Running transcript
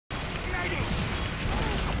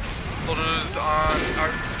Who's on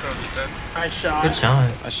our stuff then? I shot. Good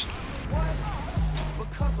shot.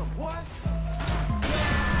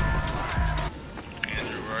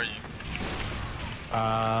 Andrew, where are you?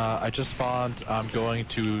 I just spawned. I'm going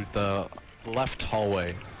to the left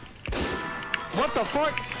hallway. What the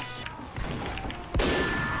fuck?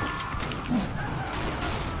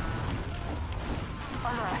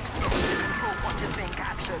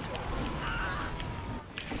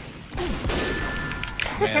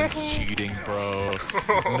 Man's cheating, bro.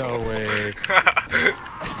 No way.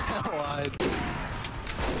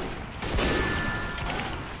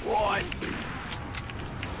 What?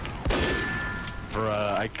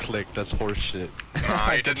 Bruh, I clicked. That's horseshit.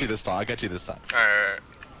 I got you this time. I got you this time. Alright.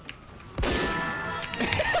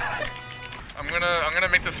 I'm gonna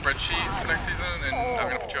make the spreadsheet for next season, and I'm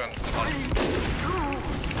gonna put you on.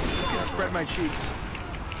 Spread my cheeks.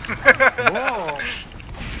 Whoa.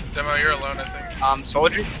 Demo, you're alone, I think.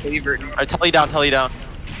 Soldier favorite. Alright, tell you down, tell you down.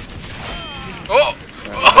 Oh!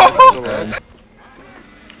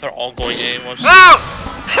 They're all going A. Watch No!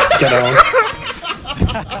 Get on.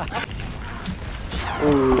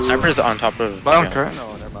 Sniper's on top of. No,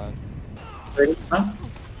 never mind. Ready? Huh?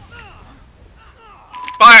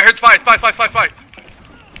 Spy! I heard spy! Spy!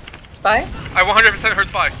 Spy? I 100% heard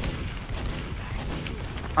spy.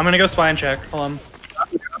 I'm gonna go spy and check. Hold on.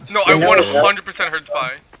 No, I 100% heard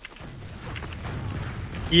spy.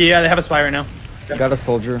 Yeah, they have a spy right now. Got a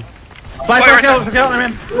soldier. Spy, scout,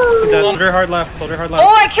 man. Soldier hard left, soldier hard left.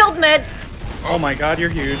 Oh, I killed Med. Oh my god, you're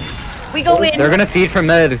huge. We go in. They're gonna feed from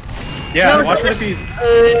mid. Yeah, No, watch for the feeds.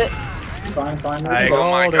 Fine. I Oh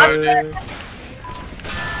my called god. it.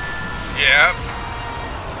 Yeah.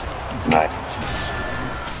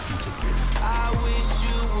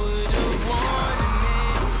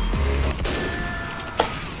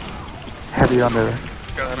 Heavy on there.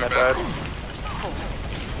 Got my bad.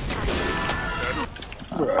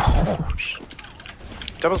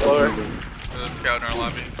 Devil's lower. There's a scout in our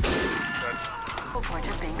lobby.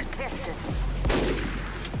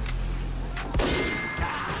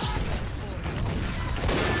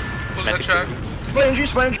 Close that track. Brand new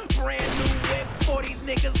whip for these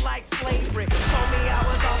niggas like slavery. Told me I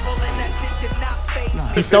was awful and that shit did not faze me.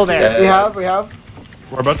 He's still there. We have.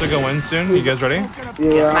 We're about to go in soon. You guys ready?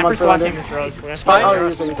 Yeah, I'm watching on this road.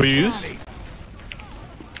 What do you use?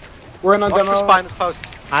 We're in on Watch for demo. spy in this post.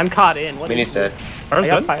 I'm caught in. What Mini's dead. Ours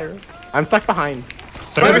dead? fire. I'm stuck behind.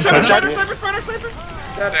 Thanks.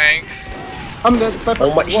 I'm dead. Sniper.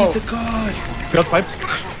 Oh my, he's a god. Scout's piped.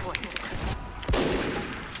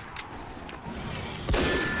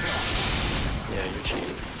 Yeah, you're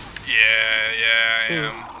cheating. Yeah, I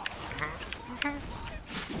am.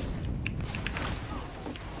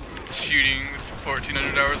 Shooting with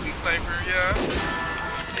 1400 hours in sniper, yeah.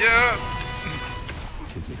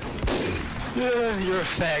 You're a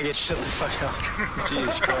faggot. Shut the fuck up.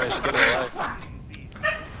 Jesus Christ, get alive.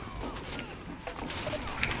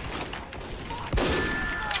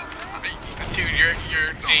 Dude, your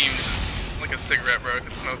aim is like a cigarette, bro.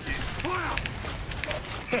 It's smoky.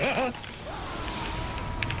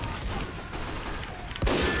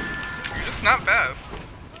 You're just not fast.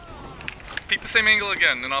 Peek the same angle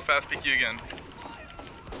again, then I'll fast peek you again.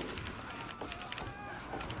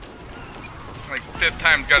 Like, 5th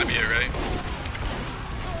time's gotta be it, right?